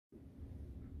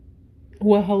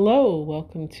Well, hello.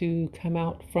 Welcome to Come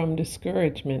Out from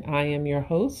Discouragement. I am your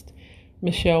host,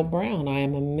 Michelle Brown. I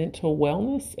am a mental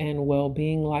wellness and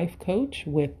well-being life coach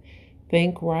with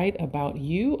Think Right About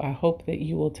You. I hope that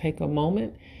you will take a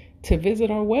moment to visit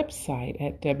our website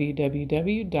at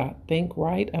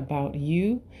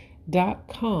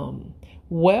www.thinkrightaboutyou.com.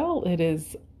 Well, it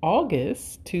is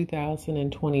August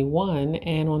 2021,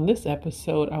 and on this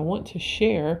episode, I want to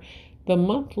share the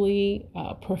monthly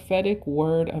prophetic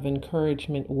word of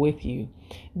encouragement with you.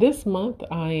 This month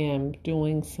I am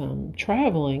doing some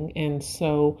traveling, and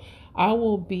so I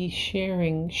will be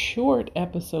sharing short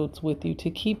episodes with you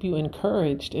to keep you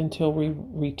encouraged until we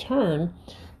return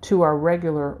to our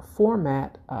regular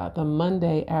format the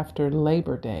Monday after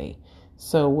Labor Day.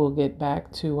 So we'll get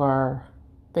back to our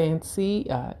fancy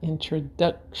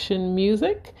introduction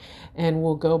music, and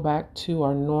we'll go back to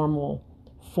our normal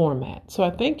format. So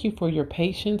I thank you for your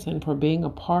patience and for being a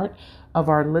part of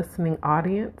our listening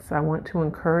audience. I want to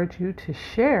encourage you to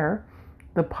share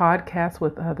the podcast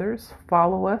with others.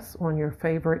 Follow us on your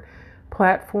favorite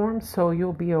platform so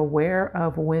you'll be aware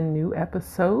of when new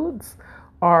episodes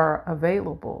are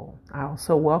available. I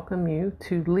also welcome you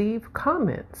to leave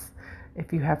comments.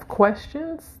 If you have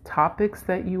questions, topics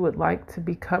that you would like to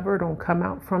be covered on Come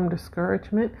Out from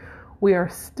Discouragement, we are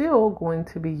still going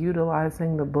to be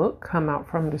utilizing the book Come Out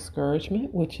from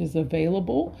Discouragement, which is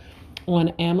available on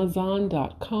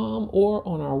Amazon.com or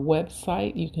on our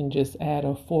website. You can just add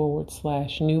a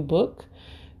 /new book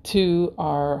to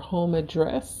our home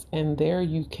address, and there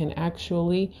you can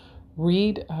actually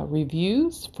read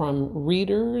reviews from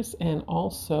readers and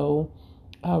also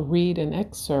read an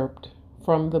excerpt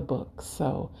from the book.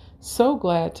 So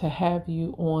glad to have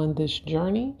you on this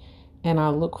journey. And I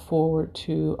look forward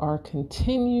to our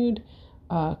continued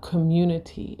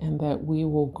community, and that we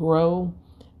will grow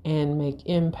and make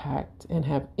impact and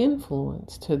have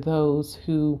influence to those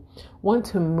who want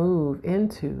to move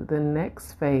into the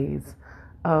next phase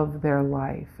of their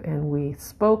life. And we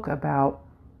spoke about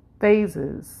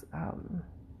phases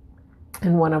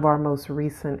in one of our most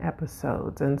recent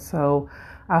episodes. And so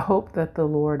I hope that the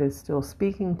Lord is still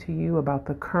speaking to you about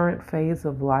the current phase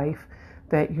of life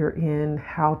that you're in,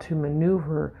 how to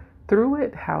maneuver through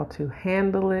it, how to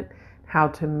handle it, how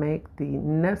to make the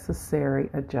necessary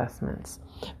adjustments.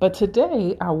 But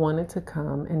today I wanted to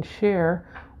come and share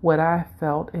what I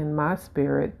felt in my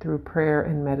spirit through prayer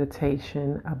and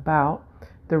meditation about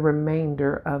the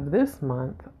remainder of this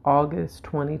month, August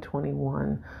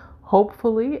 2021.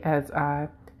 Hopefully, as I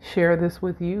share this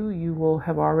with you, you will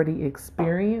have already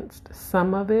experienced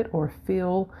some of it or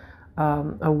feel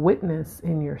a witness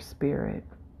in your spirit.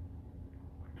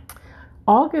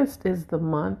 August is the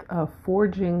month of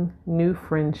forging new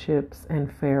friendships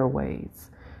and fairways.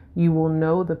 You will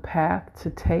know the path to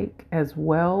take as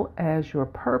well as your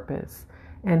purpose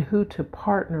and who to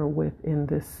partner with in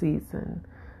this season.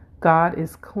 God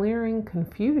is clearing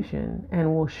confusion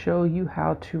and will show you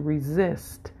how to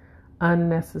resist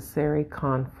unnecessary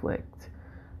conflict.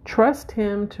 Trust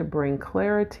Him to bring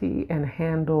clarity and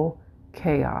handle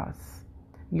chaos.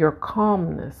 Your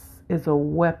calmness is a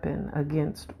weapon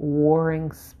against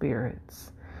warring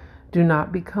spirits. Do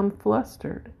not become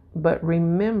flustered, but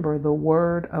remember the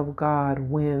word of God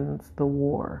wins the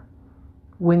war.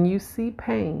 When you see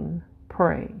pain,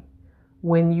 pray.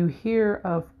 When you hear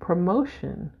of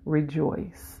promotion,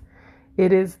 rejoice.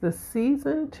 It is the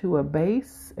season to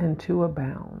abase and to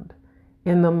abound.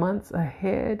 In the months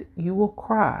ahead, you will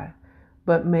cry,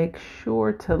 but make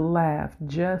sure to laugh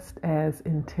just as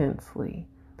intensely.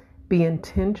 Be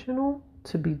intentional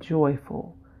to be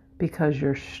joyful, because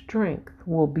your strength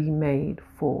will be made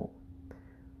full.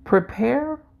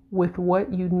 Prepare with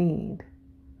what you need,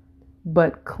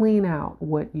 but clean out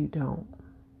what you don't.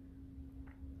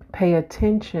 Pay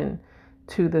attention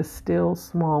to the still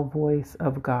small voice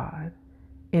of God.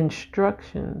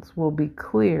 Instructions will be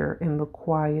clear in the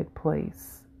quiet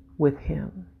place with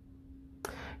Him.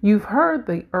 You've heard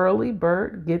the early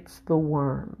bird gets the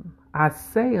worm. I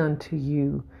say unto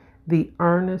you, the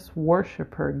earnest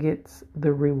worshiper gets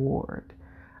the reward.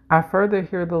 I further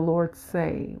hear the Lord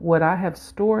say, what I have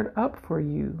stored up for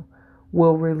you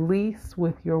will release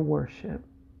with your worship.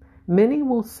 Many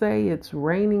will say it's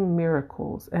raining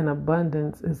miracles and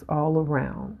abundance is all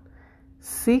around.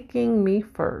 Seeking me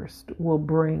first will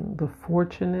bring the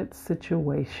fortunate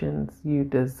situations you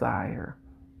desire.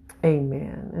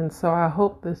 Amen. And so I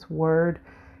hope this word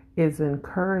is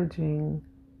encouraging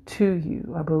to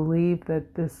you. I believe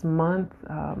that this month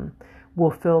will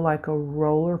feel like a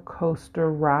roller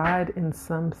coaster ride in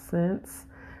some sense.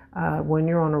 When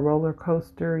you're on a roller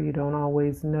coaster, you don't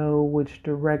always know which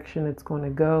direction it's going to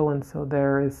go, and so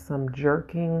there is some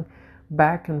jerking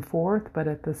back and forth, but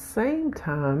at the same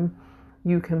time,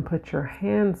 you can put your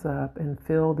hands up and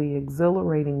feel the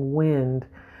exhilarating wind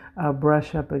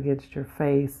brush up against your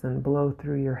face and blow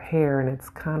through your hair. And it's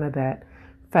kind of that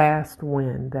fast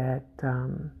wind that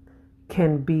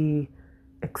can be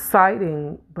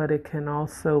exciting, but it can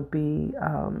also be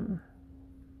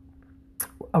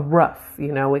a rough,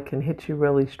 it can hit you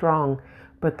really strong,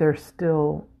 but there's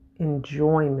still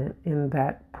enjoyment in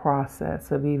that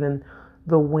process of even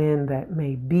the wind that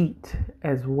may beat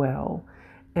as well.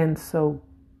 And so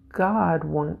God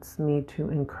wants me to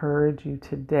encourage you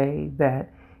today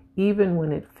that even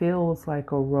when it feels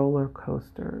like a roller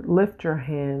coaster, lift your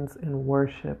hands in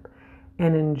worship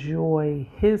and enjoy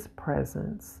His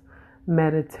presence.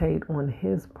 Meditate on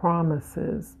His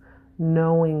promises,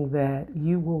 knowing that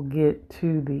you will get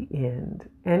to the end.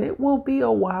 And it will be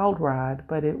a wild ride,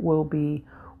 but it will be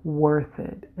worth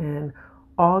it. And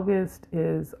August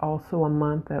is also a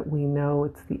month that we know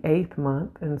it's the 8th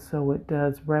month, and so it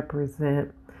does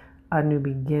represent a new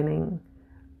beginning.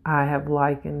 I have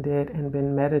likened it and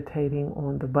been meditating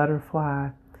on the butterfly,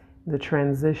 the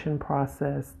transition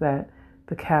process that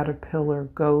the caterpillar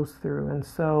goes through. And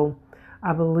so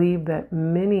I believe that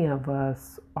many of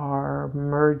us are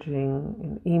merging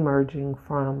and emerging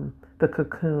from the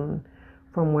cocoon,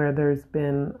 from where there's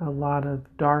been a lot of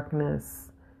darkness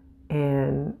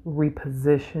and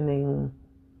repositioning,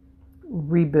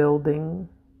 rebuilding,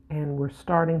 and we're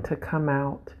starting to come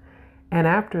out. And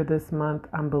after this month,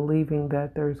 I'm believing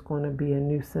that there's going to be a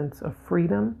new sense of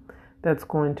freedom that's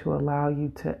going to allow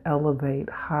you to elevate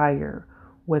higher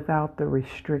without the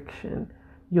restriction.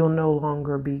 You'll no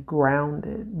longer be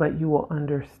grounded, but you will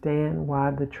understand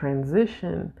why the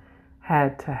transition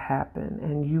had to happen.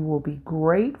 And you will be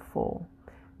grateful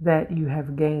that you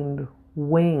have gained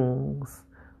wings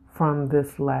from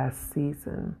this last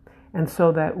season. And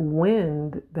so that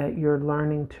wind that you're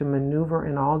learning to maneuver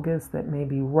in August, that may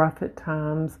be rough at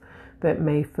times, that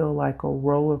may feel like a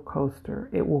roller coaster,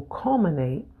 it will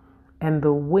culminate, and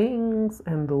the wings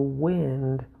and the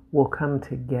wind will come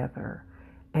together,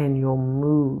 and you'll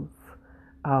move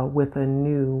with a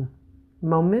new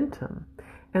momentum.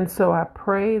 And so I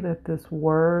pray that this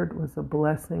word was a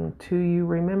blessing to you.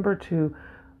 Remember to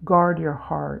guard your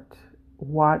heart,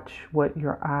 watch what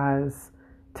your eyes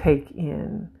take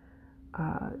in.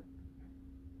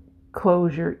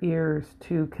 Close your ears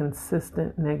to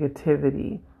consistent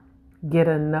negativity. Get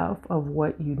enough of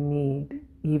what you need,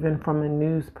 even from a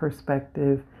news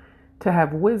perspective, to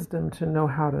have wisdom to know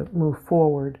how to move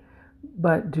forward.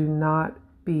 But do not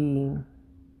be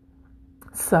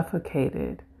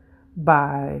suffocated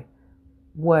by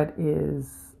what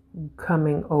is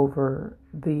coming over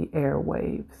the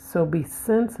airwaves. So be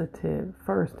sensitive,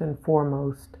 first and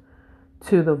foremost,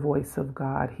 to the voice of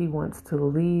God. He wants to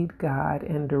lead, guide,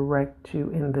 and direct you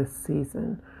in this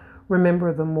season.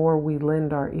 Remember, the more we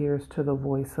lend our ears to the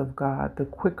voice of God, the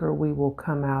quicker we will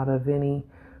come out of any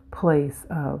place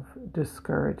of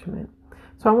discouragement.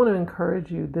 So I want to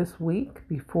encourage you this week,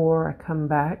 before I come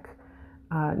back.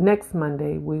 Next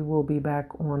Monday, we will be back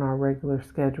on our regular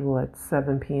schedule at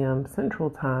 7 p.m. Central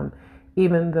Time.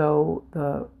 Even though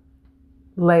the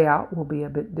layout will be a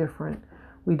bit different,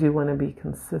 we do want to be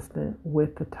consistent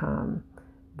with the time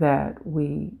that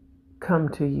we come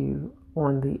to you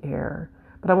on the air.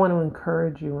 But I want to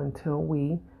encourage you, until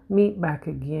we meet back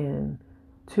again,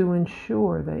 to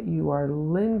ensure that you are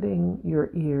lending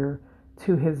your ear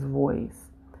to His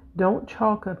voice. Don't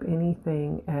chalk up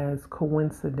anything as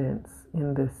coincidence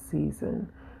in this season,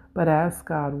 but ask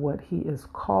God what He is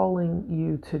calling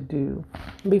you to do.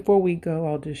 Before we go,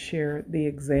 I'll just share the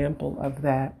example of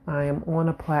that. I am on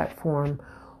a platform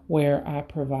where I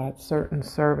provide certain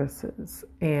services,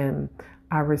 and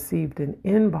I received an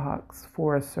inbox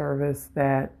for a service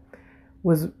that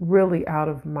was really out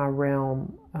of my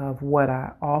realm of what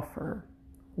I offer,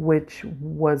 which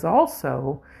was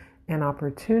also an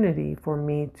opportunity for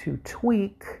me to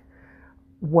tweak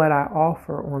what I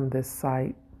offer on this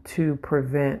site to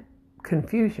prevent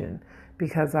confusion,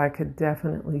 because I could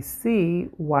definitely see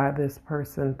why this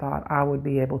person thought I would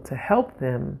be able to help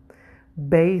them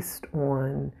based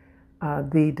on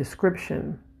the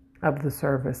description of the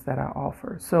service that I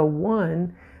offer. So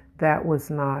one, that was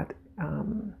not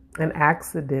an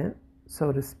accident,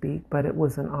 so to speak, but it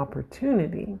was an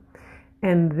opportunity.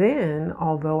 And then,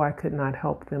 although I could not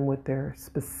help them with their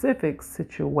specific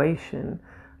situation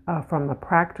from a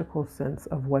practical sense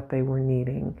of what they were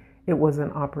needing, it was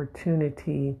an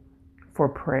opportunity for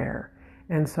prayer.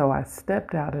 And so I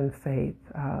stepped out in faith.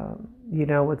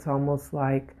 It's almost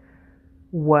like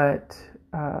what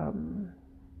I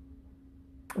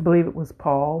believe it was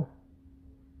Paul,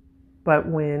 but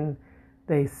when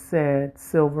they said,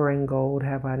 "Silver and gold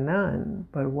have I none,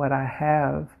 but what I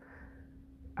have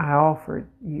I offered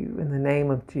you. In the name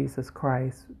of Jesus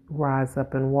Christ, rise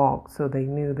up and walk." So they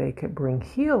knew they could bring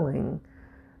healing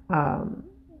um,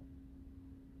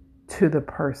 to the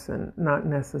person, not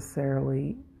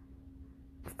necessarily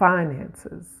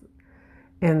finances.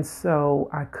 And so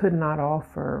I could not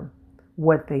offer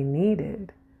what they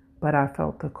needed, but I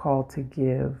felt the call to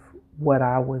give what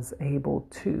I was able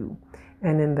to.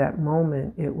 And in that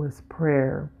moment, it was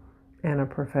prayer and a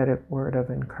prophetic word of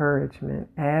encouragement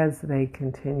as they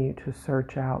continue to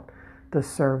search out the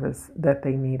service that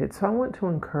they needed. So I want to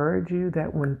encourage you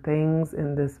that when things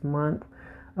in this month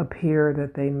appear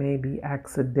that they may be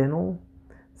accidental,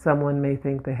 someone may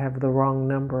think they have the wrong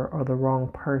number or the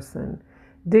wrong person.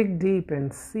 Dig deep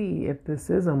and see if this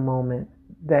is a moment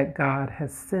that God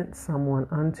has sent someone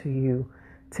unto you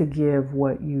to give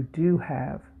what you do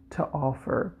have to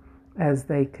offer as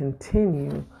they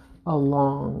continue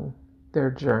along their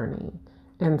journey.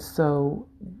 And so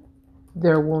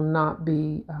there will not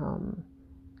be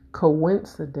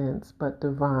coincidence, but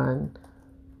divine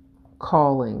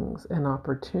callings and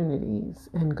opportunities.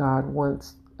 And God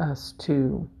wants us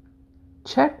to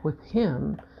check with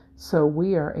Him so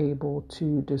we are able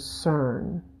to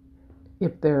discern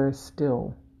if there is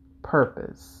still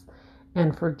purpose.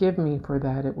 And forgive me for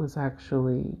that. It was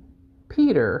actually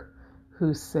Peter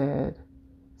who said,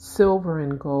 "Silver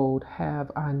and gold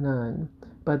have I none,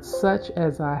 but such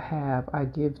as I have I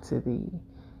give to thee.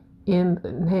 In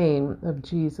the name of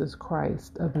Jesus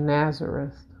Christ of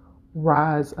Nazareth,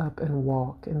 rise up and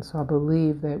walk." And so I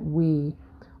believe that we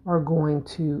are going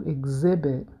to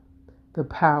exhibit the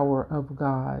power of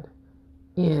God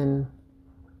in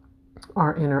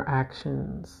our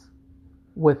interactions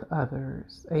with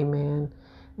others. Amen.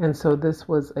 And so this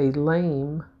was a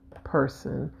lame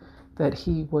person that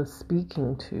he was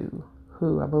speaking to,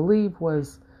 who I believe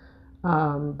was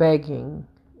begging,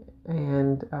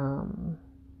 and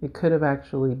it could have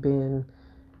actually been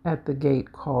at the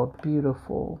gate called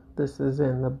Beautiful. This is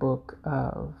in the book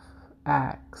of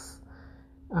Acts.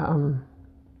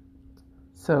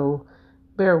 So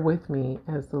bear with me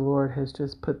as the Lord has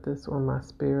just put this on my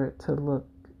spirit to look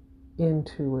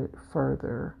into it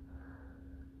further.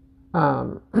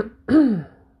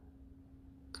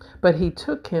 But he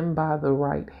took him by the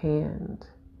right hand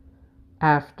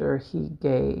after he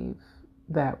gave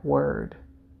that word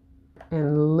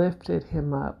and lifted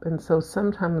him up. And so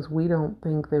sometimes we don't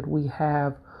think that we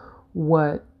have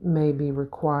what may be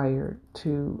required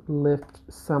to lift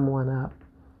someone up,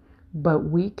 but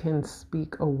we can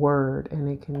speak a word, and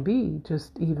it can be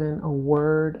just even a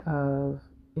word of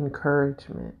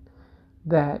encouragement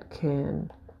that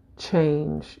can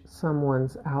change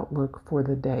someone's outlook for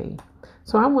the day.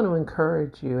 So I want to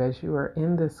encourage you as you are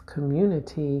in this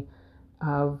community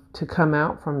to come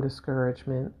out from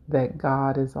discouragement, that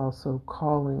God is also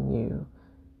calling you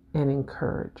an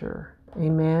encourager.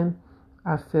 Amen.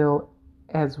 I feel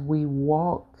as we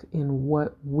walk in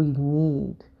what we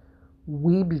need,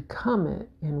 we become it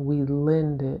and we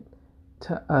lend it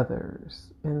to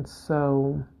others. And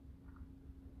so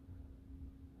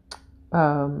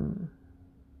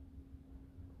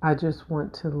I just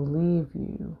want to leave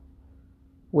you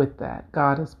with that.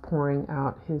 God is pouring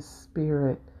out His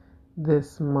Spirit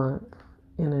this month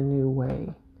in a new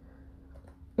way.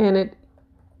 And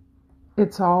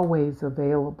it's always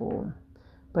available,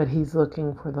 but He's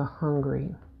looking for the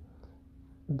hungry,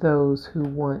 those who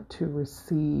want to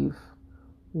receive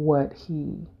what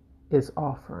He is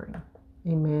offering.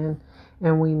 Amen.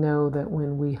 And we know that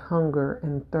when we hunger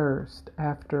and thirst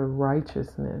after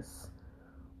righteousness,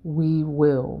 we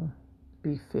will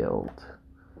be filled.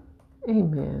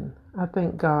 Amen. I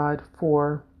thank God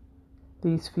for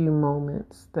these few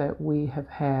moments that we have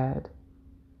had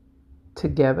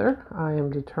together. I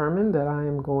am determined that I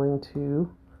am going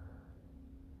to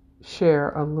share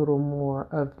a little more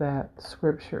of that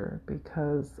scripture,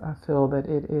 because I feel that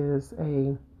it is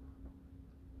a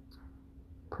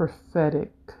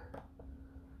prophetic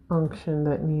unction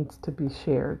that needs to be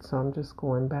shared. So I'm just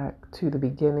going back to the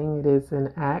beginning. It is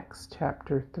in Acts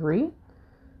chapter 3.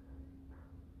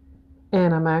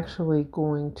 And I'm actually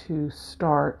going to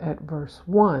start at verse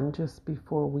 1 just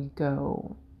before we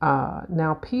go.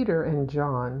 Now Peter and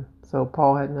John, so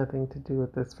Paul had nothing to do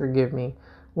with this, forgive me,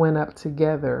 went up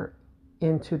together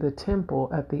into the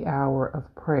temple at the hour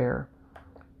of prayer,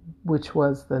 which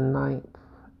was the 9th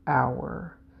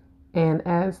hour. And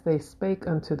as they spake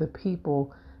unto the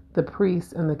people, the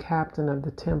priests and the captain of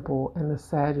the temple and the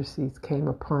Sadducees came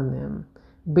upon them,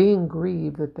 being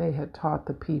grieved that they had taught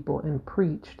the people and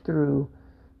preached through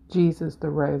Jesus the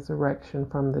resurrection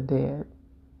from the dead.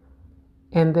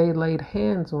 And they laid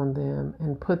hands on them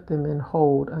and put them in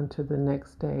hold unto the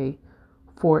next day,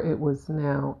 for it was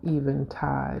now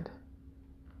eventide.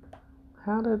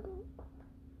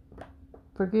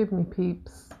 Forgive me,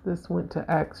 peeps, this went to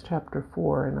Acts chapter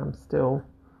 4, and I'm still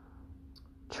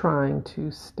trying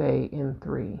to stay in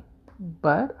 3.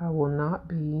 But I will not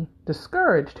be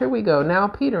discouraged. Here we go. Now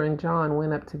Peter and John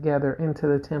went up together into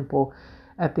the temple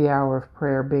at the hour of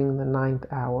prayer, being the 9th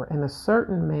hour. And a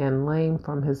certain man, lame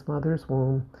from his mother's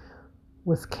womb,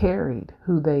 was carried,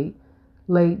 who they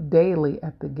laid daily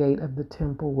at the gate of the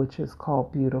temple, which is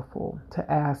called Beautiful,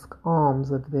 to ask alms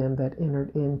of them that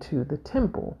entered into the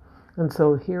temple. And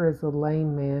so here is a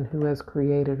lame man who has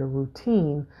created a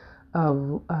routine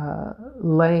of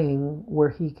laying where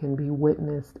he can be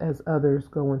witnessed as others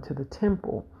go into the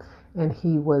temple. And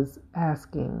he was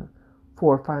asking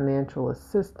for financial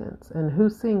assistance. And who,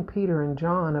 seeing Peter and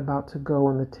John about to go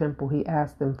in the temple, he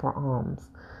asked them for alms.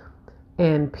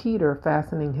 And Peter,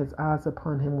 fastening his eyes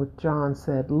upon him with John,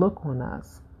 said, Look on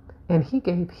us. And he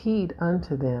gave heed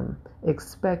unto them,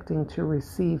 expecting to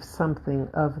receive something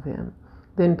of them.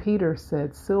 Then Peter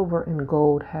said, Silver and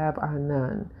gold have I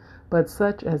none, but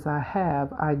such as I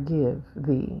have I give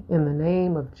thee. In the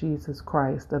name of Jesus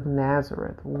Christ of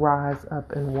Nazareth, rise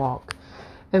up and walk.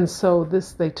 And so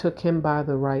they took him by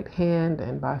the right hand,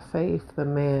 and by faith the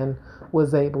man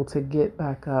was able to get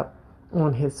back up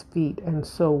on his feet. And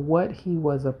so what he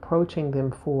was approaching them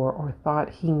for, or thought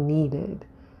he needed,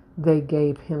 they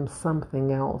gave him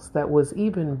something else that was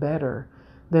even better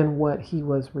than what he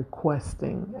was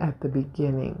requesting at the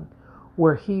beginning,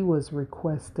 where he was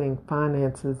requesting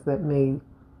finances that may,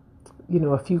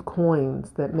 a few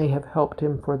coins that may have helped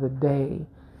him for the day.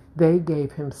 They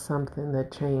gave him something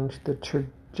that changed the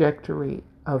trajectory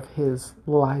of his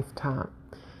lifetime.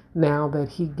 Now that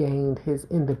he gained his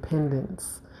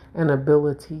independence and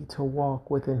ability to walk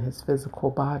within his physical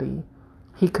body,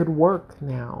 he could work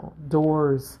now.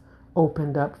 Doors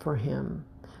opened up for him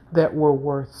that were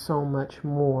worth so much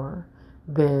more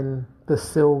than the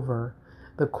silver,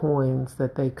 the coins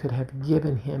that they could have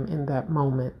given him in that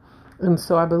moment. And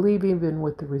so I believe, even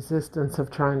with the resistance of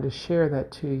trying to share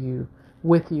that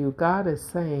with you, God is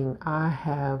saying, I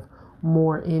have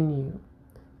more in you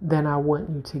than I want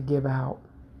you to give out.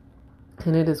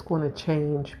 And it is going to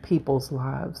change people's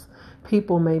lives.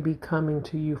 People may be coming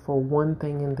to you for one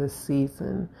thing in this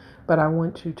season, but I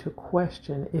want you to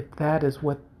question if that is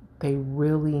what they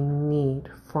really need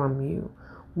from you.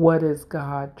 What is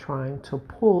God trying to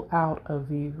pull out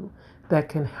of you that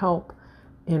can help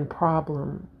in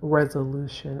problem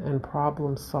resolution and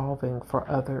problem solving for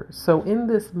others? So in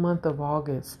this month of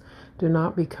August, do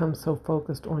not become so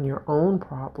focused on your own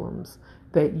problems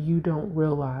that you don't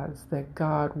realize that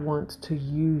God wants to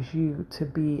use you to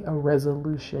be a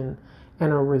resolution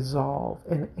and a resolve,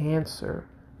 an answer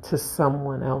to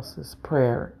someone else's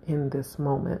prayer in this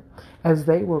moment. As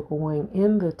they were going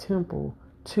in the temple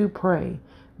to pray,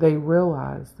 they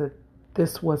realized that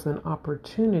this was an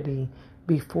opportunity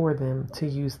before them to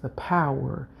use the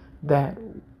power that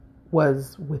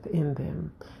was within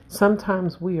them.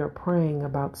 Sometimes we are praying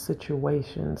about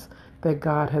situations that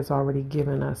God has already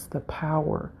given us the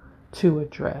power to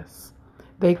address.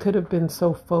 They could have been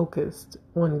so focused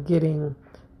on getting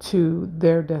to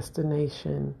their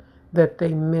destination that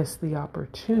they missed the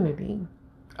opportunity.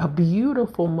 A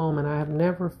beautiful moment. I have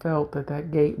never felt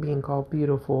that gate being called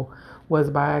beautiful was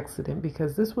by accident,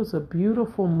 because this was a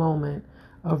beautiful moment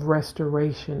of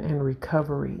restoration and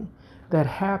recovery that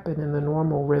happened in the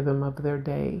normal rhythm of their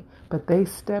day. But they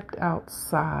stepped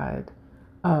outside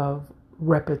of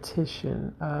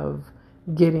repetition, of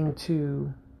getting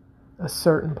to a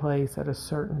certain place at a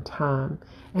certain time,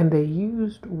 and they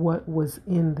used what was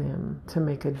in them to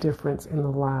make a difference in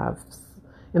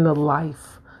the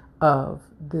life of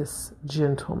this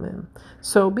gentleman.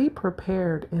 So be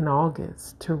prepared in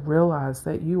August to realize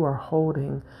that you are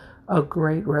holding a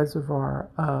great reservoir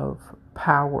of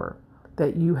power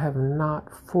that you have not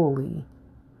fully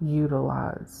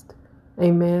utilized.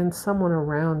 Amen. Someone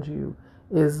around you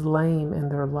is lame in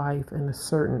their life in a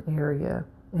certain area,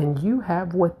 and you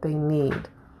have what they need.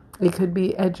 It could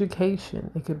be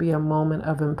education. It could be a moment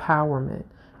of empowerment,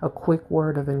 a quick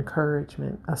word of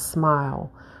encouragement, a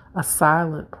smile, a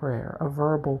silent prayer, a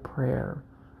verbal prayer,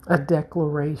 a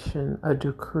declaration, a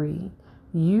decree.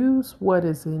 Use what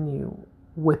is in you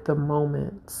with the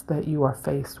moments that you are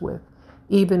faced with,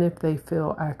 even if they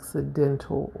feel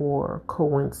accidental or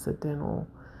coincidental.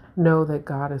 Know that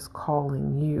God is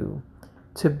calling you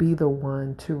to be the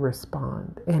one to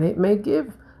respond. And it may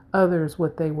give others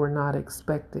what they were not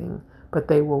expecting, but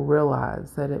they will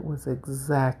realize that it was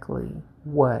exactly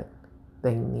what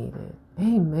they need it.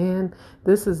 Amen.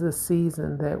 This is a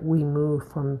season that we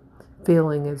move from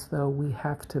feeling as though we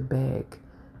have to beg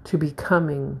to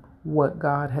becoming what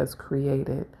God has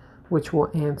created, which will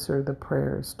answer the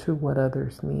prayers to what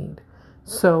others need.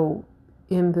 So,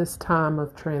 in this time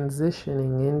of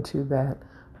transitioning into that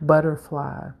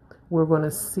butterfly, we're going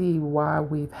to see why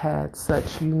we've had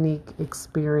such unique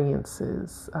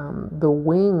experiences. The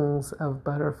wings of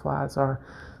butterflies are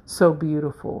so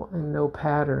beautiful and no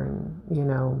pattern.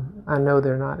 I know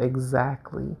they're not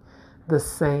exactly the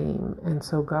same. And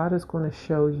so God is going to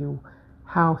show you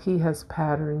how He has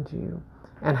patterned you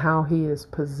and how He is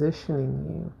positioning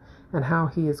you and how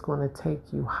He is going to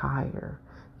take you higher.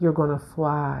 You're going to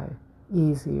fly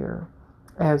easier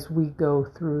as we go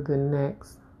through the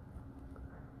next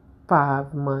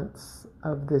 5 months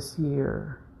of this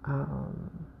year.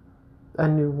 A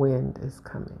new wind is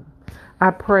coming.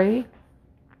 I pray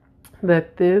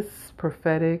that this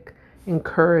prophetic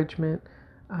encouragement,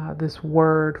 this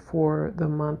word for the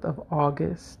month of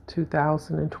August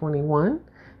 2021,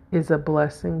 is a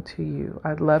blessing to you.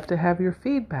 I'd love to have your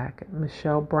feedback at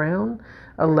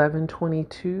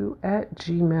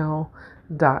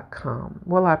michellebrown1122@gmail.com.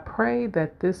 Well, I pray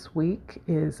that this week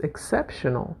is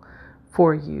exceptional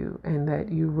for you and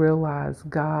that you realize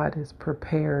God is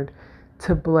prepared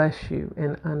to bless you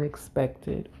in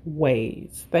unexpected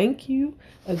ways. Thank you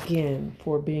again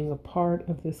for being a part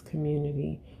of this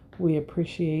community. We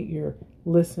appreciate your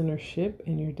listenership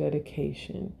and your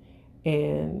dedication.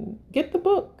 And get the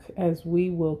book as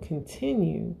we will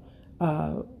continue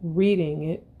reading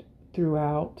it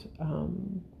throughout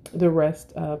the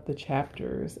rest of the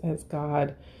chapters as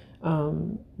God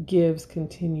gives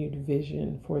continued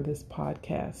vision for this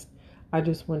podcast. I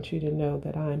just want you to know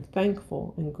that I am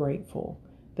thankful and grateful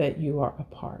that you are a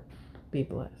part. Be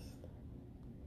blessed.